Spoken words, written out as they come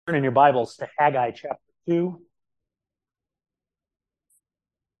in your Bibles to Haggai chapter 2.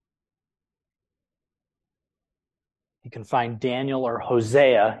 You can find Daniel or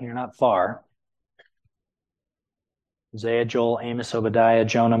Hosea. You're not far. Hosea, Joel, Amos, Obadiah,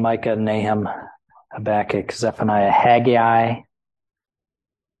 Jonah, Micah, Nahum, Habakkuk, Zephaniah, Haggai.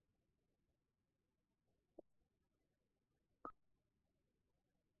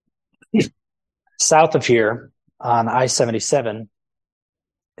 South of here on I-77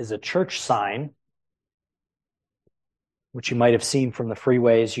 is a church sign, which you might have seen from the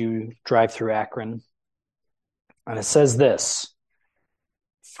freeway as you drive through Akron. And it says this: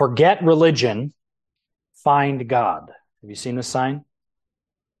 forget religion, find God. Have you seen this sign?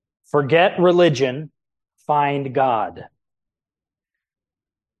 Forget religion, find God.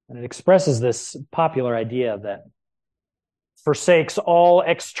 And it expresses this popular idea that forsakes all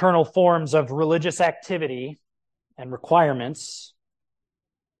external forms of religious activity and requirements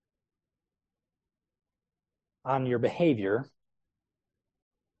on your behavior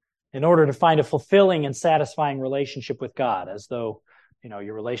in order to find a fulfilling and satisfying relationship with God, as though,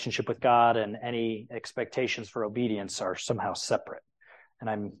 your relationship with God and any expectations for obedience are somehow separate. And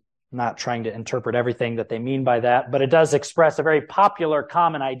I'm not trying to interpret everything that they mean by that, but it does express a very popular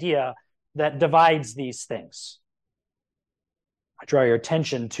common idea that divides these things. I draw your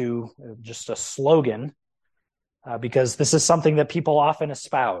attention to just a slogan because this is something that people often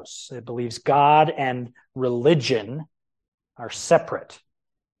espouse. It believes God and religion are separate.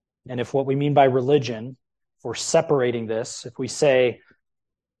 And if what we mean by religion, if we're separating this, if we say,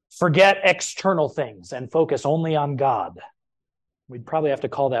 forget external things and focus only on God, we'd probably have to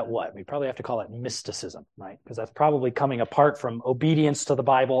call that what? We'd probably have to call it mysticism, right? Because that's probably coming apart from obedience to the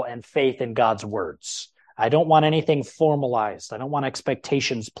Bible and faith in God's words. I don't want anything formalized. I don't want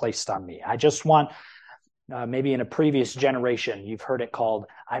expectations placed on me. I just want, maybe in a previous generation, you've heard it called,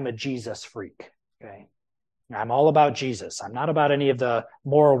 I'm a Jesus freak, okay? I'm all about Jesus. I'm not about any of the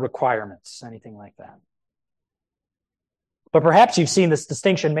moral requirements, anything like that. But perhaps you've seen this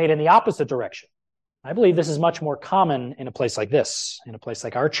distinction made in the opposite direction. I believe this is much more common in a place like this, in a place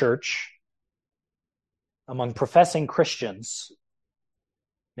like our church, among professing Christians,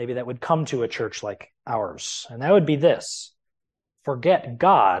 maybe that would come to a church like ours. And that would be this: forget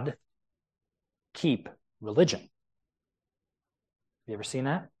God, keep religion. Have you ever seen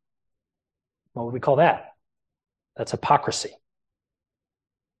that? What would we call that? That's hypocrisy.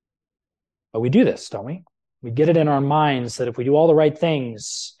 But we do this, don't we? We get it in our minds that if we do all the right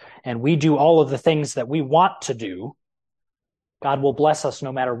things and we do all of the things that we want to do, God will bless us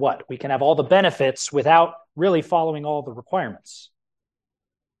no matter what. We can have all the benefits without really following all the requirements.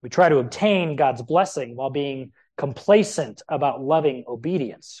 We try to obtain God's blessing while being complacent about loving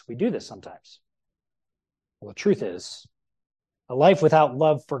obedience. We do this sometimes. Well, the truth is, a life without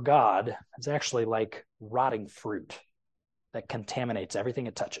love for God is actually like rotting fruit that contaminates everything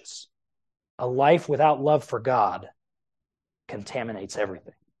it touches. A life without love for God contaminates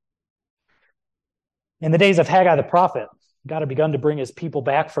everything. In the days of Haggai the prophet, God had begun to bring his people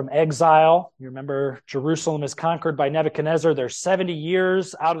back from exile. You remember Jerusalem is conquered by Nebuchadnezzar. They're 70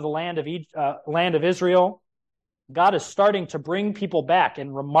 years out of the land of Israel. God is starting to bring people back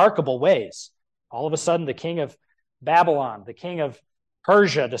in remarkable ways. All of a sudden, the king of Babylon, the king of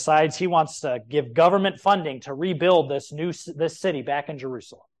Persia, decides he wants to give government funding to rebuild this city back in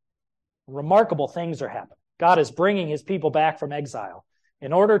Jerusalem. Remarkable things are happening. God is bringing his people back from exile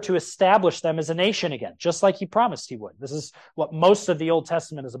in order to establish them as a nation again, just like he promised he would. This is what most of the Old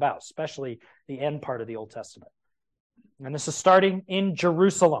Testament is about, especially the end part of the Old Testament. And this is starting in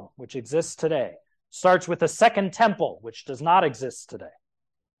Jerusalem, which exists today. Starts with the second temple, which does not exist today.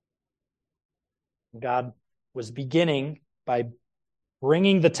 God was beginning by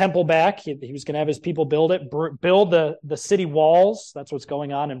bringing the temple back. He was going to have his people build it, build the city walls. That's what's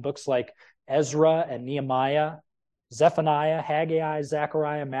going on in books like Ezra and Nehemiah, Zephaniah, Haggai,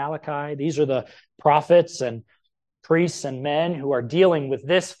 Zechariah, Malachi. These are the prophets and priests and men who are dealing with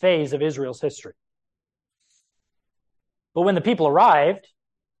this phase of Israel's history. But when the people arrived,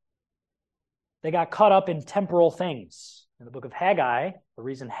 they got caught up in temporal things. In the book of Haggai, the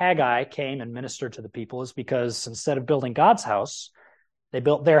reason Haggai came and ministered to the people is because instead of building God's house, they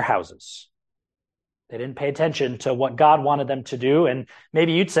built their houses. They didn't pay attention to what God wanted them to do. And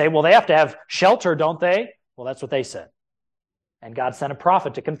maybe you'd say, well, they have to have shelter, don't they? Well, that's what they said. And God sent a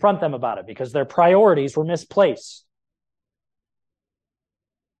prophet to confront them about it because their priorities were misplaced.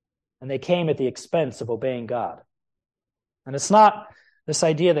 And they came at the expense of obeying God. And it's not This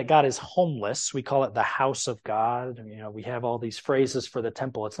idea that God is homeless, we call it the house of God. We have all these phrases for the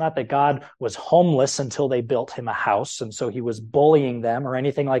temple. It's not that God was homeless until they built him a house, and so he was bullying them or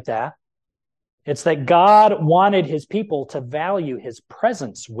anything like that. It's that God wanted his people to value his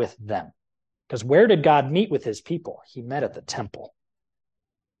presence with them. Because where did God meet with his people? He met at the temple.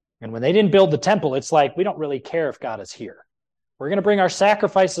 And when they didn't build the temple, it's like, we don't really care if God is here. We're going to bring our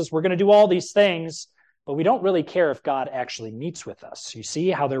sacrifices. We're going to do all these things, but we don't really care if God actually meets with us. You see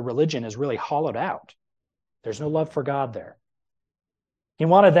how their religion is really hollowed out. There's no love for God there. He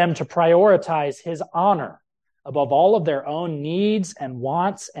wanted them to prioritize his honor above all of their own needs and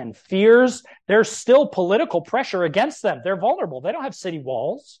wants and fears. There's still political pressure against them. They're vulnerable. They don't have city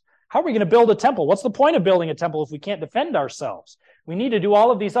walls. How are we going to build a temple? What's the point of building a temple if we can't defend ourselves? We need to do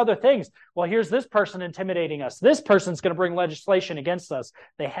all of these other things. Well, here's this person intimidating us. This person's going to bring legislation against us.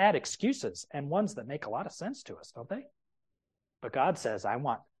 They had excuses, and ones that make a lot of sense to us, don't they? But God says, I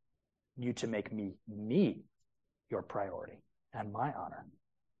want you to make me your priority and my honor.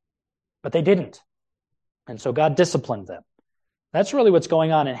 But they didn't. And so God disciplined them. That's really what's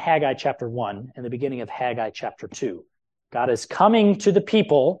going on in Haggai chapter 1 and the beginning of Haggai chapter 2. God is coming to the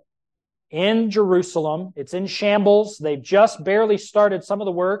people in Jerusalem. It's in shambles. They've just barely started some of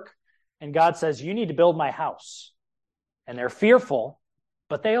the work. And God says, you need to build my house. And they're fearful,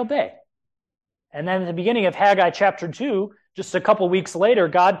 but they obey. And then at the beginning of Haggai chapter 2, just a couple weeks later,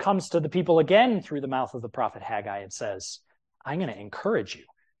 God comes to the people again through the mouth of the prophet Haggai and says, I'm going to encourage you.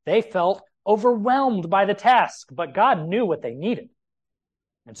 They felt overwhelmed by the task, but God knew what they needed.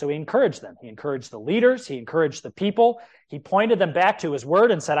 And so he encouraged them. He encouraged the leaders. He encouraged the people. He pointed them back to his word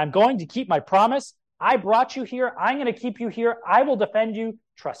and said, I'm going to keep my promise. I brought you here. I'm going to keep you here. I will defend you.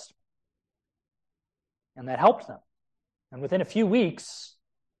 Trust me. And that helped them. And within a few weeks,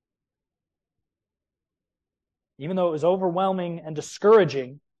 even though it was overwhelming and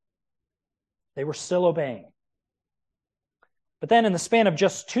discouraging, they were still obeying. But then in the span of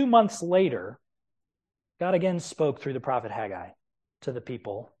just 2 months later, God again spoke through the prophet Haggai to the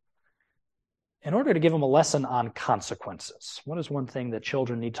people in order to give them a lesson on consequences. What is one thing that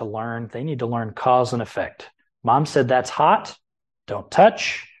children need to learn? They need to learn cause and effect. Mom said, that's hot, don't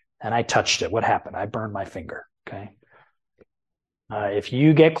touch, and I touched it. What happened? I burned my finger, okay? If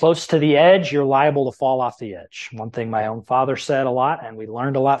you get close to the edge, you're liable to fall off the edge. One thing my own father said a lot, and we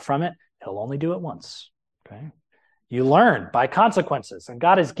learned a lot from it, he'll only do it once, okay? You learn by consequences, and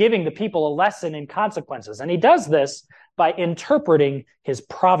God is giving the people a lesson in consequences, and he does this by interpreting his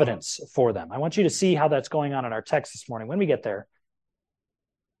providence for them. I want you to see how that's going on in our text this morning when we get there.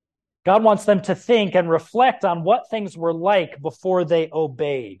 God wants them to think and reflect on what things were like before they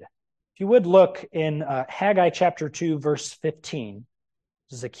obeyed. If you would look in Haggai chapter 2, verse 15.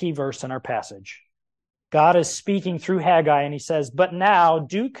 This is a key verse in our passage. God is speaking through Haggai, and he says, but now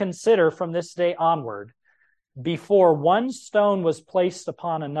do consider from this day onward, before one stone was placed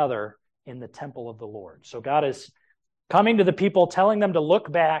upon another in the temple of the Lord. So God is coming to the people, telling them to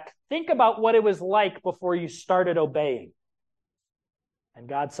look back, think about what it was like before you started obeying. And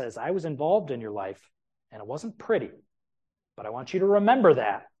God says, I was involved in your life, and it wasn't pretty, but I want you to remember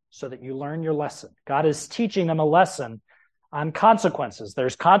that so that you learn your lesson. God is teaching them a lesson on consequences.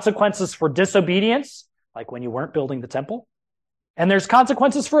 There's consequences for disobedience, like when you weren't building the temple. And there's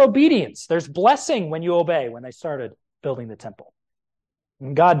consequences for obedience. There's blessing when you obey, when they started building the temple.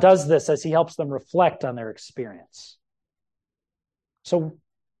 And God does this as he helps them reflect on their experience. So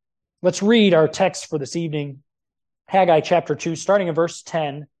let's read our text for this evening, Haggai chapter 2, starting in verse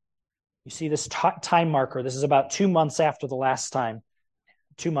 10. You see this time marker. This is about 2 months after the last time,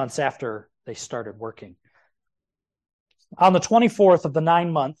 2 months after they started working. On the 24th of the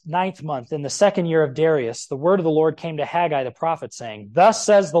ninth month, in the second year of Darius, the word of the Lord came to Haggai the prophet, saying, thus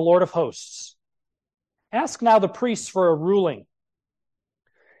says the Lord of hosts, ask now the priests for a ruling.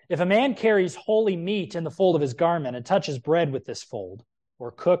 If a man carries holy meat in the fold of his garment and touches bread with this fold,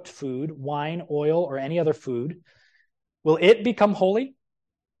 or cooked food, wine, oil, or any other food, will it become holy?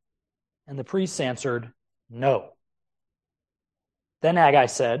 And the priests answered, no. Then Haggai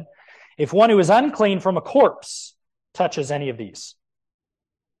said, if one who is unclean from a corpse touches any of these,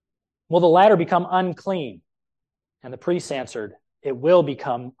 will the latter become unclean? And the priests answered, it will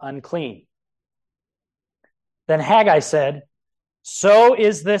become unclean. Then Haggai said, so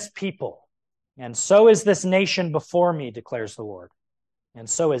is this people, and so is this nation before me, declares the Lord. And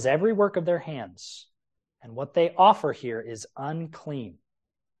so is every work of their hands, and what they offer here is unclean.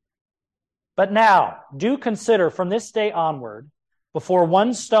 But now, do consider from this day onward, before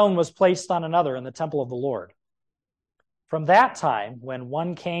one stone was placed on another in the temple of the Lord. From that time, when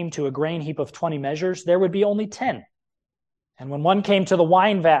one came to a grain heap of 20 measures, there would be only 10. And when one came to the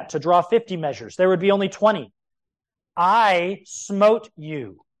wine vat to draw 50 measures, there would be only 20. I smote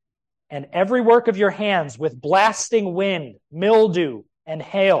you and every work of your hands with blasting wind, mildew, and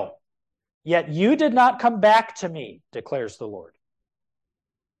hail. Yet you did not come back to me, declares the Lord.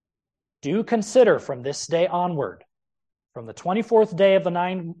 Do consider from this day onward, from the 24th day of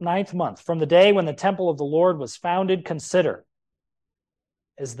the ninth month, from the day when the temple of the Lord was founded, consider.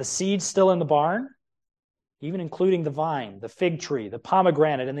 Is the seed still in the barn? Even including the vine, the fig tree, the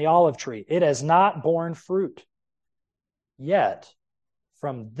pomegranate, and the olive tree. It has not borne fruit. Yet,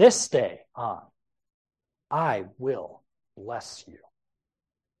 from this day on, I will bless you.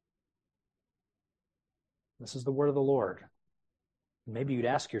 This is the word of the Lord. Maybe you'd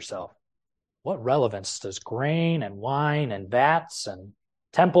ask yourself, what relevance does grain and wine and vats and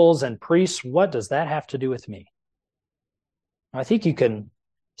temples and priests, what does that have to do with me? I think you can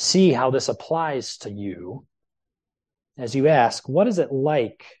see how this applies to you as you ask, what is it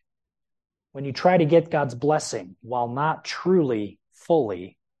like when you try to get God's blessing while not truly,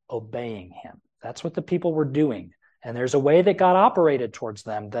 fully obeying him? That's what the people were doing. And there's a way that God operated towards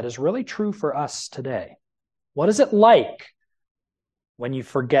them that is really true for us today. What is it like when you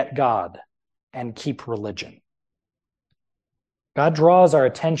forget God and keep religion? God draws our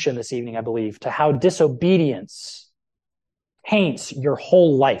attention this evening, I believe, to how disobedience paints your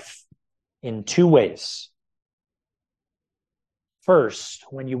whole life in two ways. First,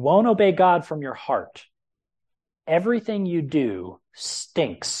 when you won't obey God from your heart, everything you do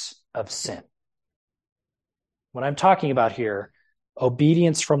stinks of sin. What I'm talking about here,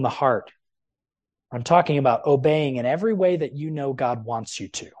 obedience from the heart, I'm talking about obeying in every way that you know God wants you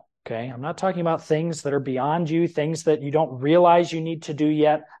to. Okay? I'm not talking about things that are beyond you, things that you don't realize you need to do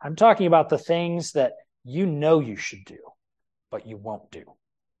yet. I'm talking about the things that you know you should do, but you won't do.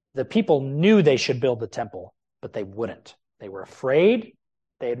 The people knew they should build the temple, but they wouldn't. They were afraid.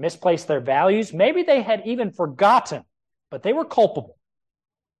 They had misplaced their values. Maybe they had even forgotten, but they were culpable.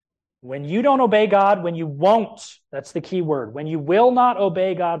 When you don't obey God, when you won't, that's the key word, when you will not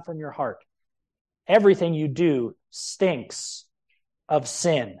obey God from your heart, everything you do stinks of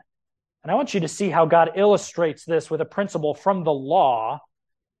sin. And I want you to see how God illustrates this with a principle from the law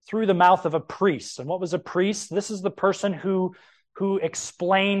through the mouth of a priest. And what was a priest? This is the person who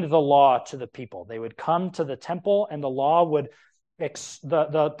explained the law to the people. They would come to the temple and the law would,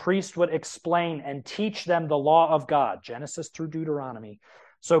 the priest would explain and teach them the law of God, Genesis through Deuteronomy.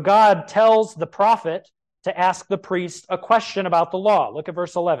 So God tells the prophet to ask the priest a question about the law. Look at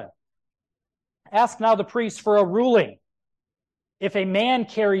verse 11. Ask now the priest for a ruling. If a man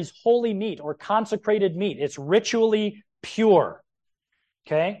carries holy meat or consecrated meat, it's ritually pure,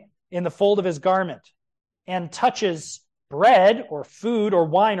 okay, in the fold of his garment, and touches bread or food or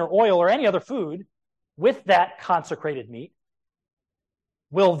wine or oil or any other food with that consecrated meat,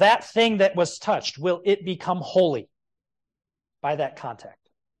 will that thing that was touched, will it become holy by that contact?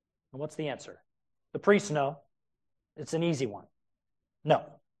 And what's the answer? The priests know. It's an easy one. No.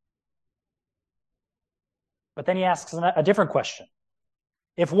 But then he asks a different question.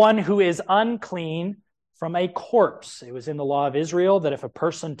 If one who is unclean from a corpse, it was in the law of Israel that if a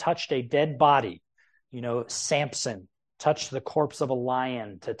person touched a dead body, Samson touched the corpse of a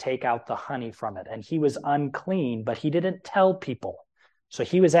lion to take out the honey from it, and he was unclean, but he didn't tell people. So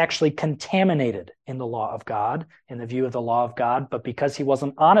he was actually contaminated in the law of God, in the view of the law of God, but because he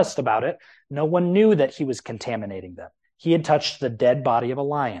wasn't honest about it, no one knew that he was contaminating them. He had touched the dead body of a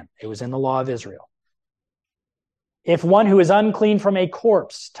lion. It was in the law of Israel. If one who is unclean from a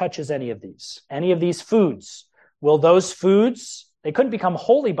corpse touches any of these foods, will those foods, they couldn't become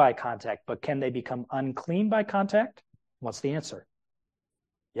holy by contact, but can they become unclean by contact? What's the answer?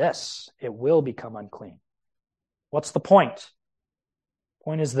 Yes, it will become unclean. What's the point?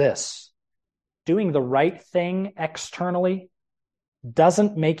 Point is this: doing the right thing externally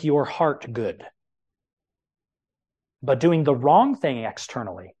doesn't make your heart good. But doing the wrong thing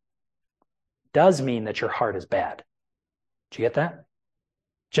externally does mean that your heart is bad. Do you get that?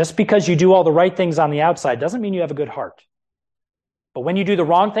 Just because you do all the right things on the outside doesn't mean you have a good heart. But when you do the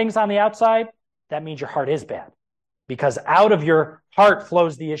wrong things on the outside, that means your heart is bad. Because out of your heart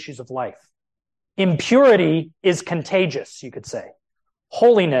flows the issues of life. Impurity is contagious, you could say.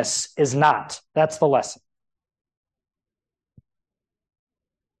 Holiness is not. That's the lesson.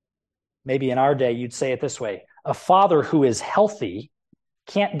 Maybe in our day, you'd say it this way. A father who is healthy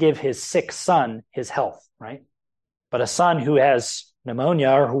can't give his sick son his health, right? But a son who has pneumonia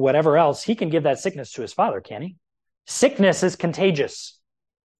or whatever else, he can give that sickness to his father, can he? Sickness is contagious.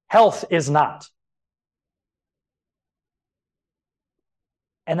 Health is not.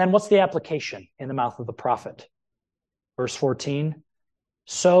 And then what's the application in the mouth of the prophet? Verse 14,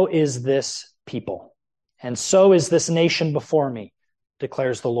 so is this people, and so is this nation before me,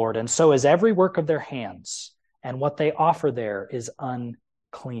 declares the Lord, and so is every work of their hands, and what they offer there is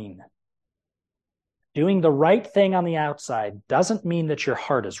unclean. Doing the right thing on the outside doesn't mean that your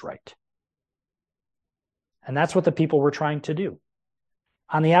heart is right. And that's what the people were trying to do.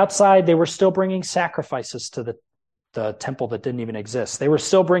 On the outside, they were still bringing sacrifices to the temple that didn't even exist. They were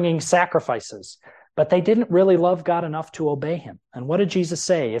still bringing sacrifices, but they didn't really love God enough to obey him. And what did Jesus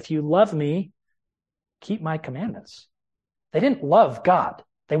say? If you love me, keep my commandments. They didn't love God.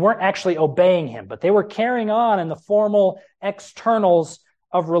 They weren't actually obeying him, but they were carrying on in the formal externals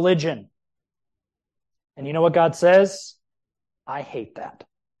of religion. And you know what God says? I hate that.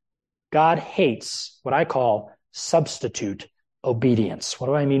 God hates what I call substitute obedience. What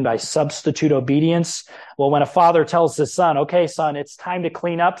do I mean by substitute obedience? Well, when a father tells his son, okay, son, it's time to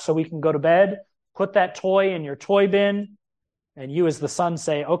clean up so we can go to bed, put that toy in your toy bin, and you as the son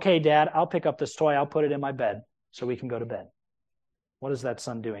say, okay, Dad, I'll pick up this toy, I'll put it in my bed so we can go to bed. What is that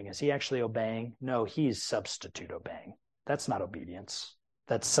son doing? Is he actually obeying? No, he's substitute obeying. That's not obedience.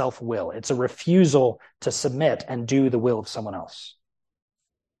 That's self-will. It's a refusal to submit and do the will of someone else.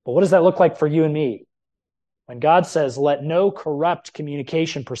 But what does that look like for you and me? When God says, let no corrupt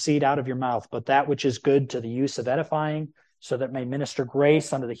communication proceed out of your mouth, but that which is good to the use of edifying, so that it may minister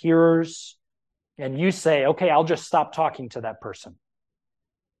grace unto the hearers, and you say, okay, I'll just stop talking to that person.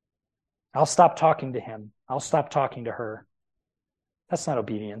 I'll stop talking to him. I'll stop talking to her. That's not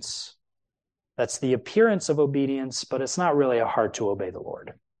obedience. That's the appearance of obedience, but it's not really a heart to obey the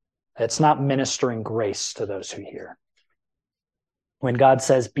Lord. It's not ministering grace to those who hear. When God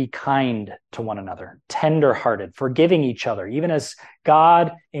says, be kind to one another, tender-hearted, forgiving each other, even as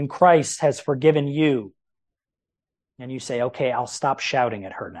God in Christ has forgiven you, and you say, okay, I'll stop shouting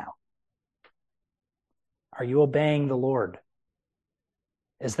at her now. Are you obeying the Lord?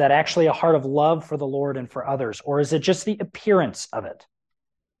 Is that actually a heart of love for the Lord and for others, or is it just the appearance of it?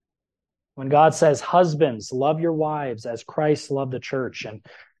 When God says, husbands, love your wives as Christ loved the church, and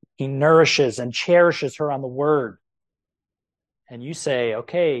he nourishes and cherishes her on the word, and you say,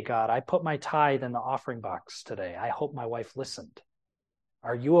 okay, God, I put my tithe in the offering box today. I hope my wife listened.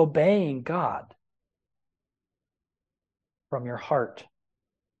 Are you obeying God from your heart?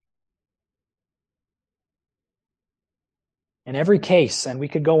 In every case, and we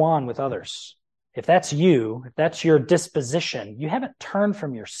could go on with others, if that's you, if that's your disposition, you haven't turned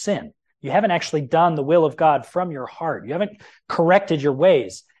from your sin. You haven't actually done the will of God from your heart. You haven't corrected your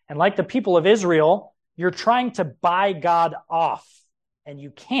ways. And like the people of Israel, you're trying to buy God off, and you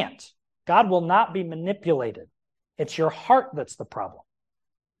can't. God will not be manipulated. It's your heart that's the problem.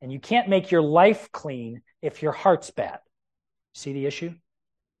 And you can't make your life clean if your heart's bad. See the issue?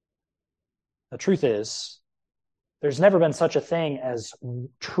 The truth is, there's never been such a thing as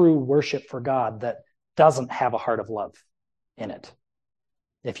true worship for God that doesn't have a heart of love in it.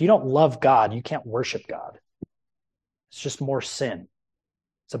 If you don't love God, you can't worship God. It's just more sin.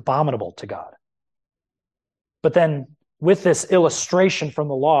 It's abominable to God. But then with this illustration from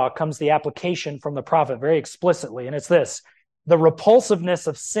the law comes the application from the prophet very explicitly, and it's this: the repulsiveness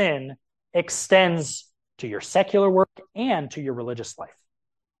of sin extends to your secular work and to your religious life.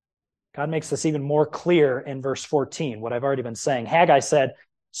 God makes this even more clear in verse 14, what I've already been saying. Haggai said,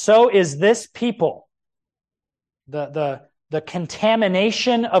 so is this people. The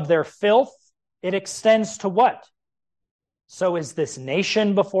contamination of their filth, it extends to what? So is this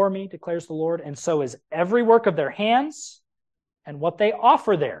nation before me, declares the Lord, and so is every work of their hands, and what they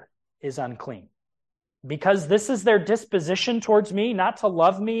offer there is unclean. Because this is their disposition towards me, not to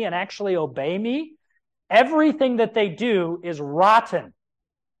love me and actually obey me, everything that they do is rotten.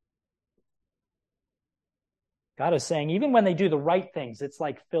 God is saying, even when they do the right things, it's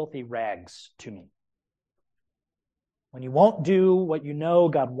like filthy rags to me. When you won't do what you know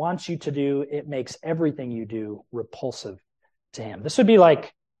God wants you to do, it makes everything you do repulsive to him. This would be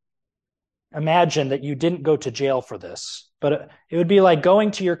like, imagine that you didn't go to jail for this, but it would be like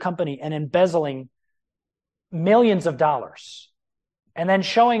going to your company and embezzling millions of dollars and then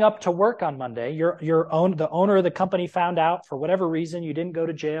showing up to work on Monday. The owner of the company found out for whatever reason you didn't go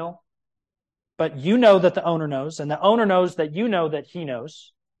to jail. But you know that the owner knows, and the owner knows that you know that he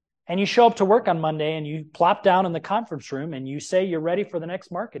knows. And you show up to work on Monday and you plop down in the conference room and you say you're ready for the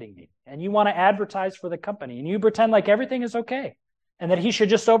next marketing meeting. And you want to advertise for the company. And you pretend like everything is okay and that he should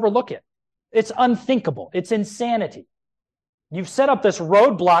just overlook it. It's unthinkable. It's insanity. You've set up this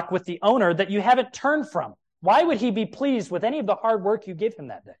roadblock with the owner that you haven't turned from. Why would he be pleased with any of the hard work you give him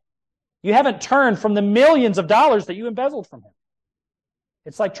that day? You haven't turned from the millions of dollars that you embezzled from him.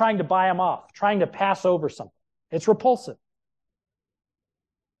 It's like trying to buy him off, trying to pass over something. It's repulsive.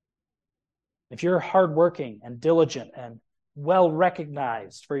 If you're hardworking and diligent and well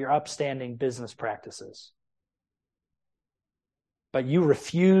recognized for your upstanding business practices, but you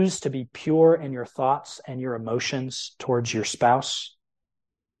refuse to be pure in your thoughts and your emotions towards your spouse,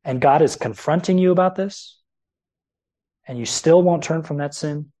 and God is confronting you about this, and you still won't turn from that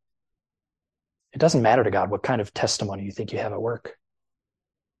sin, it doesn't matter to God what kind of testimony you think you have at work.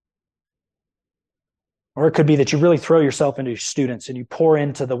 Or it could be that you really throw yourself into your students and you pour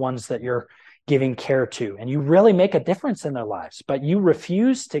into the ones that you're giving care to, and you really make a difference in their lives, but you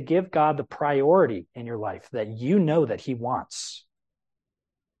refuse to give God the priority in your life that you know that he wants.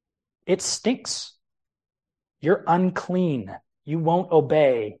 It stinks. You're unclean. You won't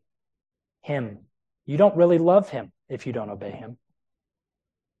obey him. You don't really love him if you don't obey him.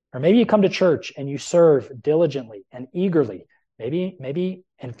 Or maybe you come to church and you serve diligently and eagerly, maybe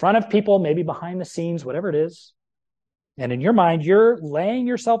in front of people, maybe behind the scenes, whatever it is. And in your mind, you're laying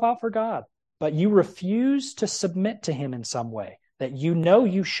yourself out for God, but you refuse to submit to him in some way that you know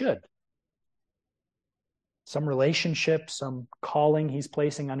you should. Some relationship, some calling he's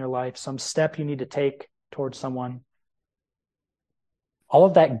placing on your life, some step you need to take towards someone. All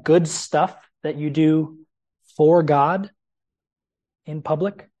of that good stuff that you do for God in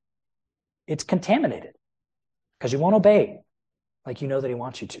public, it's contaminated because you won't obey like you know that he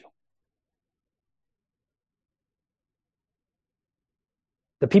wants you to.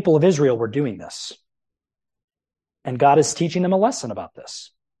 The people of Israel were doing this, and God is teaching them a lesson about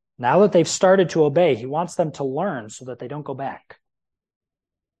this. Now that they've started to obey, he wants them to learn so that they don't go back.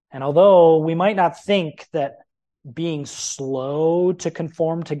 And although we might not think that being slow to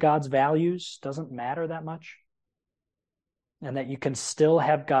conform to God's values doesn't matter that much, and that you can still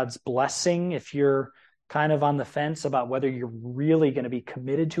have God's blessing if you're kind of on the fence about whether you're really going to be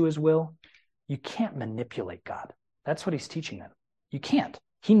committed to his will, you can't manipulate God. That's what he's teaching them. You can't.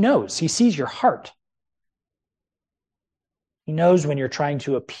 He knows. He sees your heart. He knows when you're trying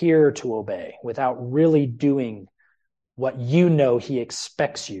to appear to obey without really doing what you know he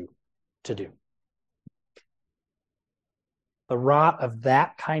expects you to do. The rot of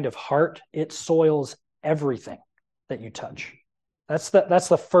that kind of heart, it soils everything that you touch. That's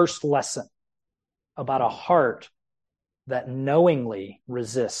the first lesson about a heart that knowingly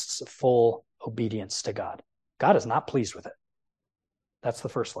resists full obedience to God. God is not pleased with it. That's the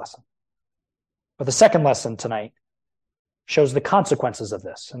first lesson. But the second lesson tonight shows the consequences of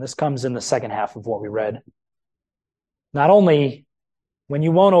this. And this comes in the second half of what we read. Not only when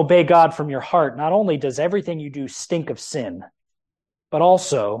you won't obey God from your heart, not only does everything you do stink of sin, but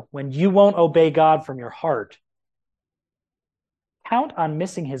also when you won't obey God from your heart, count on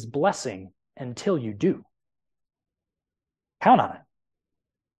missing his blessing until you do. Count on it.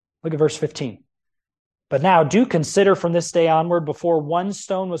 Look at verse 15. But now do consider from this day onward, before one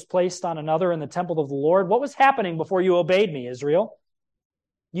stone was placed on another in the temple of the Lord, what was happening before you obeyed me, Israel?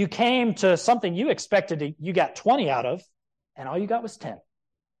 You came to something you expected you got 20 out of, and all you got was 10.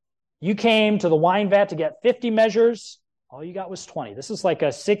 You came to the wine vat to get 50 measures, all you got was 20. This is like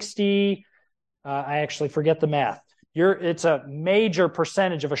a 60, I actually forget the math. It's a major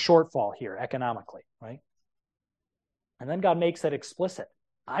percentage of a shortfall here economically, right? And then God makes that explicit.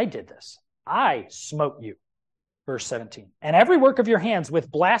 I did this. I smote you. Verse 17. And every work of your hands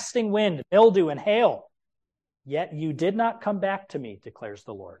with blasting wind, mildew, and hail. Yet you did not come back to me, declares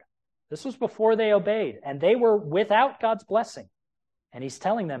the Lord. This was before they obeyed, and they were without God's blessing. And he's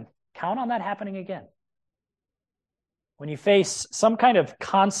telling them, count on that happening again. When you face some kind of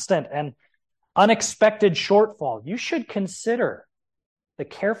constant and unexpected shortfall, you should consider the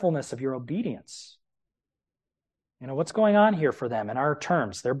carefulness of your obedience. You know, what's going on here for them in our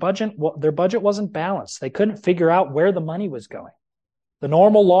terms? Their budget wasn't balanced. They couldn't figure out where the money was going. The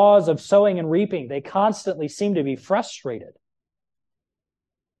normal laws of sowing and reaping, they constantly seemed to be frustrated.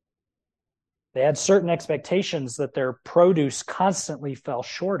 They had certain expectations that their produce constantly fell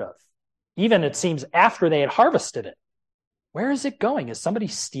short of. Even, it seems, after they had harvested it. Where is it going? Is somebody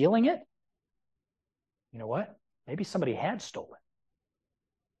stealing it? You know what? Maybe somebody had stolen.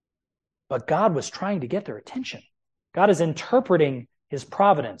 But God was trying to get their attention. God is interpreting his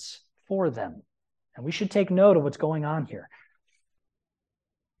providence for them. And we should take note of what's going on here.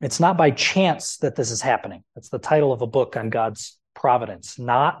 It's not by chance that this is happening. That's the title of a book on God's providence.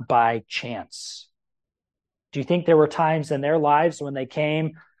 Not by chance. Do you think there were times in their lives when they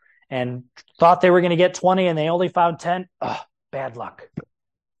came and thought they were going to get 20 and they only found 10? Oh, bad luck.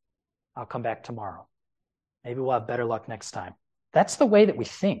 I'll come back tomorrow. Maybe we'll have better luck next time. That's the way that we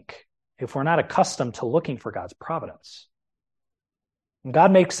think if we're not accustomed to looking for God's providence. And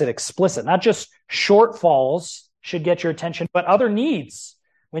God makes it explicit. Not just shortfalls should get your attention, but other needs.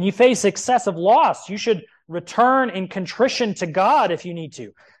 When you face excessive loss, you should return in contrition to God if you need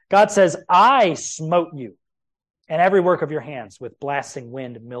to. God says, I smote you and every work of your hands with blasting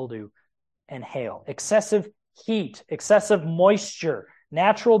wind, mildew, and hail. Excessive heat, excessive moisture,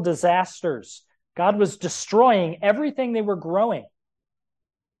 natural disasters. God was destroying everything they were growing.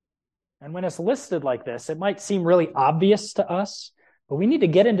 And when it's listed like this, it might seem really obvious to us, but we need to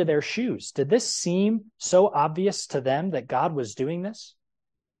get into their shoes. Did this seem so obvious to them that God was doing this?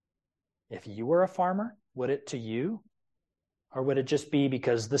 If you were a farmer, would it to you? Or would it just be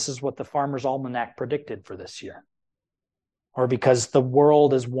because this is what the Farmer's Almanac predicted for this year? Or because the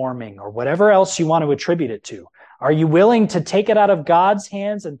world is warming, or whatever else you want to attribute it to? Are you willing to take it out of God's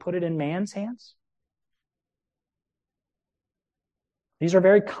hands and put it in man's hands? These are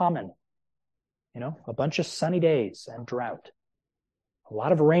very common. A bunch of sunny days and drought. A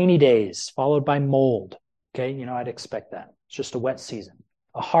lot of rainy days followed by mold. Okay, I'd expect that. It's just a wet season,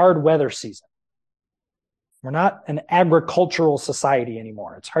 a hard weather season. We're not an agricultural society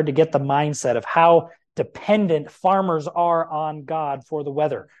anymore. It's hard to get the mindset of how dependent farmers are on God for the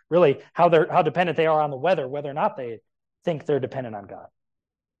weather. Really, how dependent they are on the weather, whether or not they think they're dependent on God.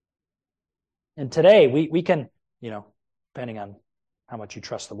 And today, we can, depending on how much you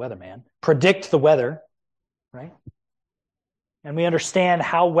trust the weatherman, predict the weather, right? And we understand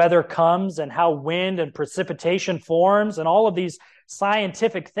how weather comes and how wind and precipitation forms and all of these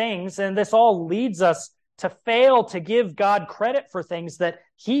scientific things. And this all leads us to fail to give God credit for things that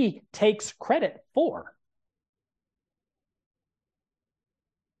he takes credit for.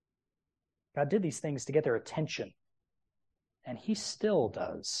 God did these things to get their attention, and he still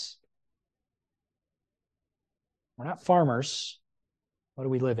does. We're not farmers. What do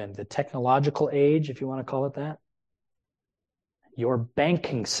we live in? The technological age, if you want to call it that. Your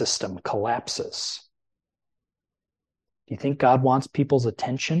banking system collapses. Do you think God wants people's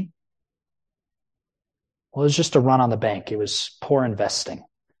attention? Well, it was just a run on the bank. It was poor investing.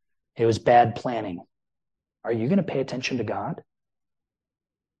 It was bad planning. Are you going to pay attention to God?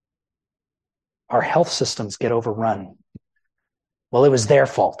 Our health systems get overrun. Well, it was their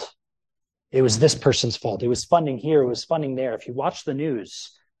fault. It was this person's fault. It was funding here. It was funding there. If you watch the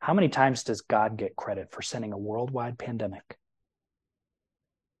news, how many times does God get credit for sending a worldwide pandemic?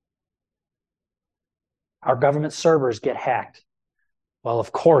 Our government servers get hacked. Well,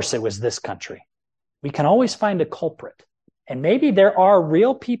 of course, it was this country. We can always find a culprit. And maybe there are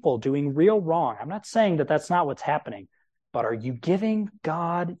real people doing real wrong. I'm not saying that that's not what's happening, but are you giving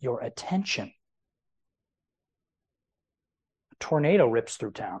God your attention? A tornado rips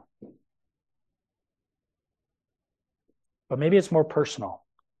through town. But maybe it's more personal.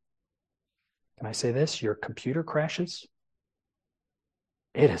 Can I say this? Your computer crashes.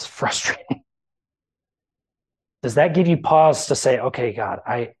 It is frustrating. Does that give you pause to say, okay, God,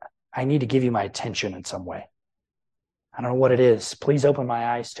 I need to give you my attention in some way? I don't know what it is. Please open my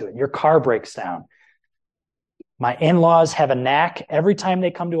eyes to it. Your car breaks down. My in-laws have a knack every time they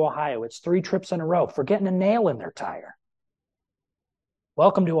come to Ohio. It's 3 trips in a row for getting a nail in their tire.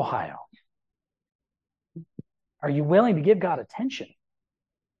 Welcome to Ohio. Are you willing to give God attention?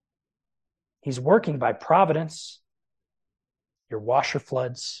 He's working by providence. Your washer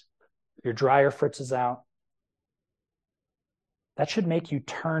floods. Your dryer fritzes out. That should make you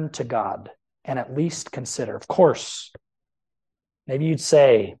turn to God and at least consider. Of course, maybe you'd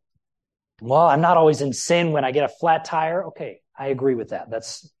say, well, I'm not always in sin when I get a flat tire. Okay, I agree with that.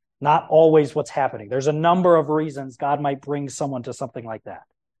 That's not always what's happening. There's a number of reasons God might bring someone to something like that.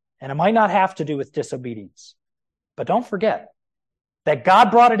 And it might not have to do with disobedience. But don't forget that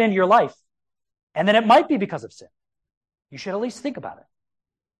God brought it into your life, and then it might be because of sin. You should at least think about it.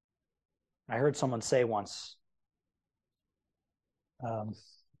 I heard someone say once, maybe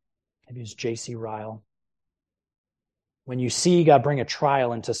it was J.C. Ryle, when you see God bring a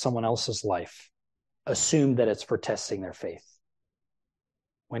trial into someone else's life, assume that it's for testing their faith.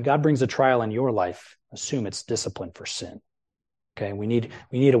 When God brings a trial in your life, assume it's discipline for sin. Okay, we need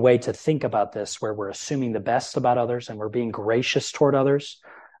a way to think about this where we're assuming the best about others and we're being gracious toward others,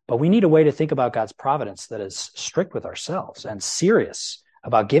 but we need a way to think about God's providence that is strict with ourselves and serious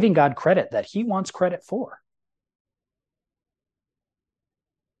about giving God credit that he wants credit for.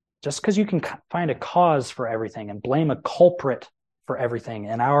 Just because you can find a cause for everything and blame a culprit for everything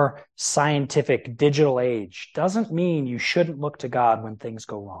in our scientific digital age doesn't mean you shouldn't look to God when things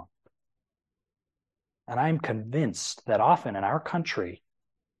go wrong. And I'm convinced that often in our country,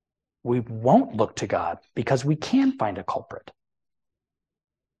 we won't look to God because we can find a culprit.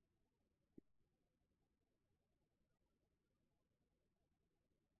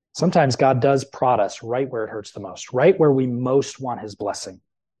 Sometimes God does prod us right where it hurts the most, right where we most want his blessing.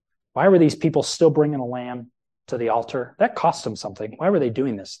 Why were these people still bringing a lamb to the altar? That cost them something. Why were they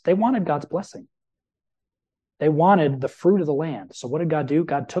doing this? They wanted God's blessing. They wanted the fruit of the land. So what did God do?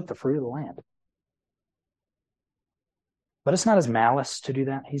 God took the fruit of the land. But it's not his malice to do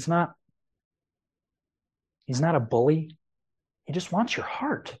that. He's not a bully. He just wants your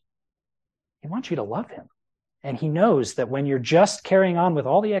heart. He wants you to love him. And he knows that when you're just carrying on with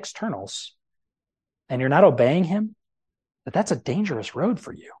all the externals and you're not obeying him, that's a dangerous road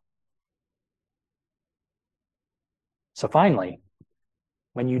for you. So finally,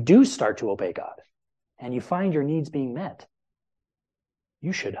 when you do start to obey God and you find your needs being met,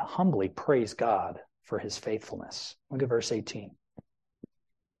 you should humbly praise God for his faithfulness. Look at verse 18.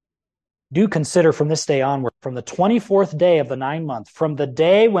 Do consider from this day onward, from the 24th day of the 9th month, from the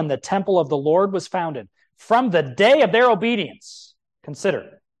day when the temple of the Lord was founded, from the day of their obedience,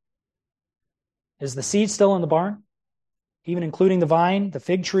 consider. Is the seed still in the barn? Even including the vine, the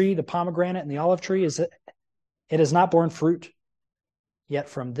fig tree, the pomegranate, and the olive tree? It has not borne fruit. Yet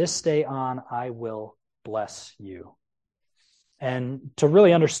from this day on, I will bless you. And to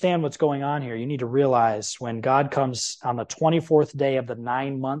really understand what's going on here, you need to realize when God comes on the 24th day of the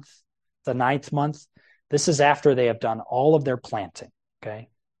 9th month, this is after they have done all of their planting. Okay.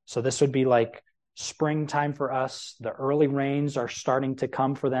 So this would be like springtime for us. The early rains are starting to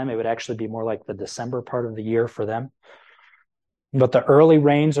come for them. It would actually be more like the December part of the year for them. But the early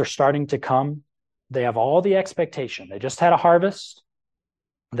rains are starting to come. They have all the expectation. They just had a harvest.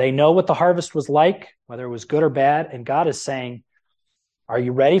 They know what the harvest was like, whether it was good or bad. And God is saying, are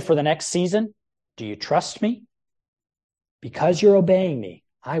you ready for the next season? Do you trust me? Because you're obeying me,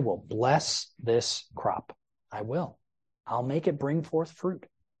 I will bless this crop. I will. I'll make it bring forth fruit.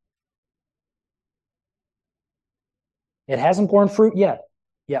 It hasn't borne fruit yet.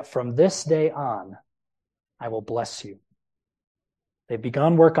 Yet from this day on, I will bless you. They've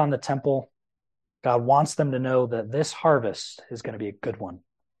begun work on the temple. God wants them to know that this harvest is going to be a good one.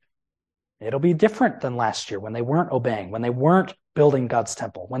 It'll be different than last year when they weren't obeying, when they weren't building God's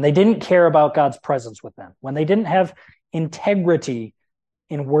temple, when they didn't care about God's presence with them, when they didn't have integrity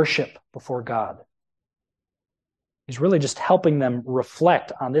in worship before God. He's really just helping them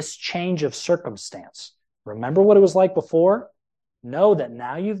reflect on this change of circumstance. Remember what it was like before? Know that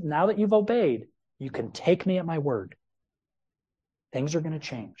now that you've obeyed, you can take me at my word. Things are going to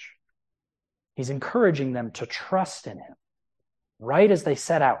change. He's encouraging them to trust in him, right as they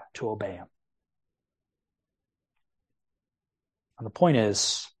set out to obey him. And the point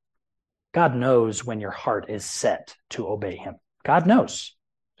is, God knows when your heart is set to obey him. God knows.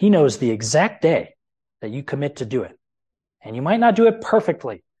 He knows the exact day that you commit to do it. And you might not do it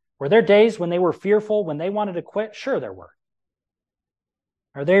perfectly. Were there days when they were fearful, when they wanted to quit? Sure, there were.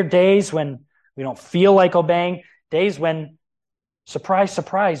 Are there days when we don't feel like obeying? Days when, surprise,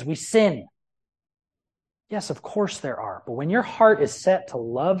 surprise, we sin? Yes, of course there are. But when your heart is set to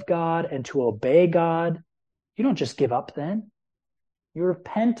love God and to obey God, you don't just give up then. You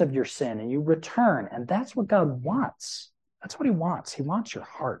repent of your sin and you return. And that's what God wants. That's what he wants. He wants your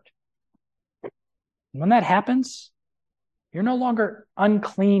heart. When that happens, you're no longer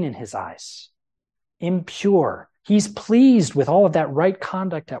unclean in his eyes, impure. He's pleased with all of that right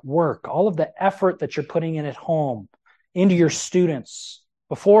conduct at work, all of the effort that you're putting in at home, into your students,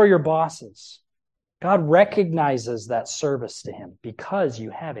 before your bosses. God recognizes that service to him because you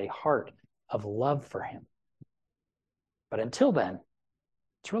have a heart of love for him. But until then,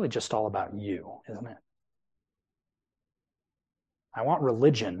 it's really just all about you, isn't it? I want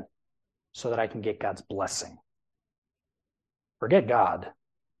religion so that I can get God's blessing. Forget God,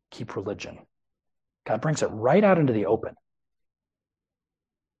 keep religion. God brings it right out into the open.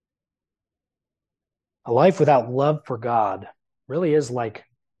 A life without love for God really is like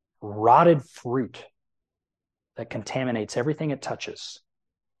rotted fruit that contaminates everything it touches.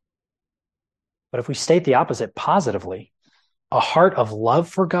 But if we state the opposite positively, a heart of love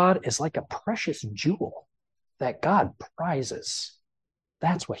for God is like a precious jewel that God prizes.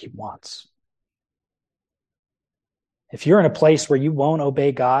 That's what he wants. If you're in a place where you won't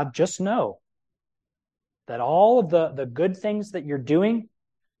obey God, just know that all of the good things that you're doing,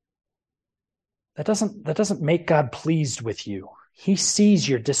 that doesn't make God pleased with you. He sees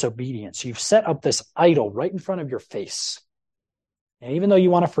your disobedience. You've set up this idol right in front of your face. And even though you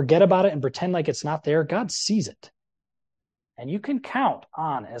want to forget about it and pretend like it's not there, God sees it. And you can count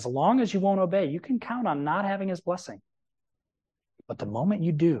on, as long as you won't obey, you can count on not having his blessing. But the moment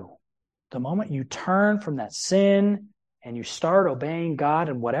you do, the moment you turn from that sin and you start obeying God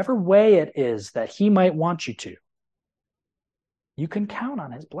in whatever way it is that he might want you to, you can count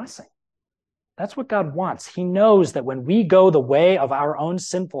on his blessing. That's what God wants. He knows that when we go the way of our own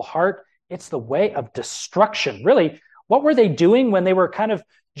sinful heart, it's the way of destruction. Really, what were they doing when they were kind of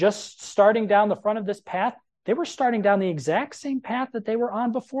just starting down the front of this path? They were starting down the exact same path that they were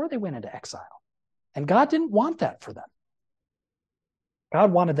on before they went into exile. And God didn't want that for them.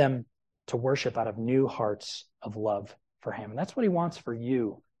 God wanted them to worship out of new hearts of love for him. And that's what he wants for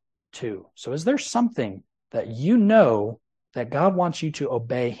you too. So is there something that you know that God wants you to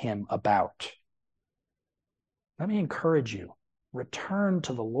obey him about? Let me encourage you. Return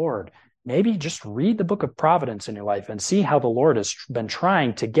to the Lord. Maybe just read the book of Providence in your life and see how the Lord has been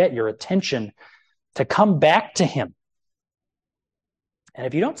trying to get your attention to come back to him. And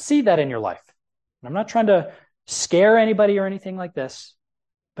if you don't see that in your life, and I'm not trying to scare anybody or anything like this,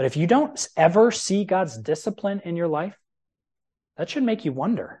 but if you don't ever see God's discipline in your life, that should make you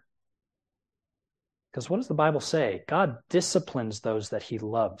wonder. Because what does the Bible say? God disciplines those that he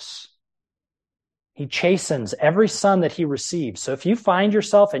loves. He chastens every son that he receives. So if you find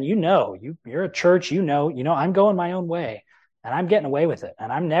yourself and you're a church, I'm going my own way and I'm getting away with it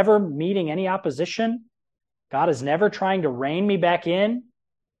and I'm never meeting any opposition, God is never trying to rein me back in,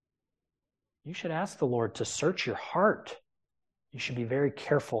 you should ask the Lord to search your heart. You should be very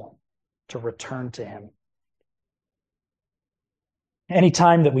careful to return to him.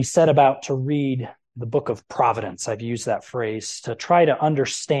 Anytime that we set about to read the book of Providence, I've used that phrase, to try to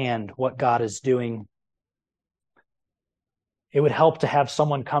understand what God is doing, it would help to have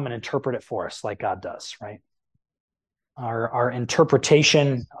someone come and interpret it for us like God does, right? Our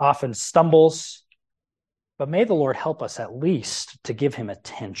interpretation often stumbles, but may the Lord help us at least to give him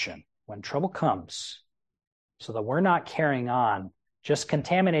attention when trouble comes, so that we're not carrying on, just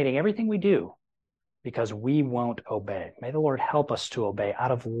contaminating everything we do because we won't obey. May the Lord help us to obey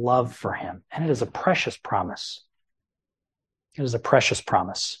out of love for him. And it is a precious promise. It is a precious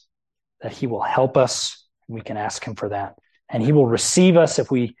promise that he will help us, and we can ask him for that. And he will receive us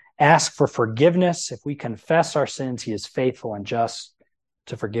if we ask for forgiveness. If we confess our sins, he is faithful and just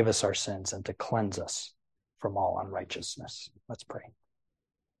to forgive us our sins and to cleanse us from all unrighteousness. Let's pray.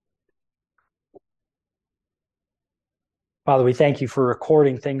 Father, we thank you for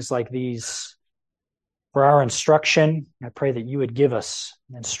recording things like these for our instruction. I pray that you would give us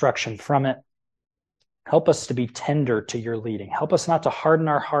instruction from it. Help us to be tender to your leading. Help us not to harden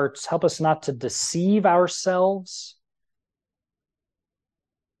our hearts. Help us not to deceive ourselves.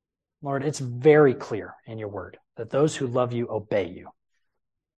 Lord, it's very clear in your word that those who love you obey you.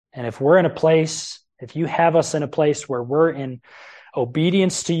 And if you have us in a place where we're in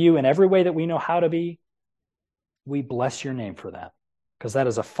obedience to you in every way that we know how to be, we bless your name for that, because that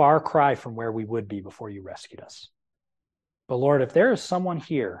is a far cry from where we would be before you rescued us. But Lord, if there is someone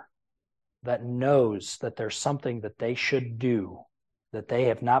here that knows that there's something that they should do that they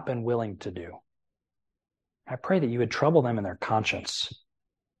have not been willing to do, I pray that you would trouble them in their conscience.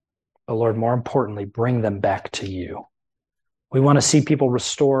 But Lord, more importantly, bring them back to you. We want to see people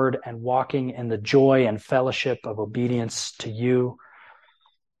restored and walking in the joy and fellowship of obedience to you.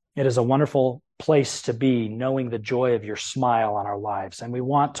 It is a wonderful place to be, knowing the joy of your smile on our lives. And we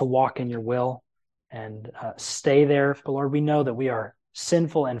want to walk in your will and stay there. But Lord, we know that we are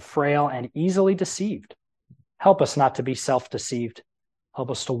sinful and frail and easily deceived. Help us not to be self-deceived.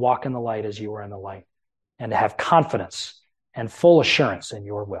 Help us to walk in the light as you are in the light, and to have confidence and full assurance in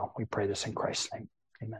your will. We pray this in Christ's name.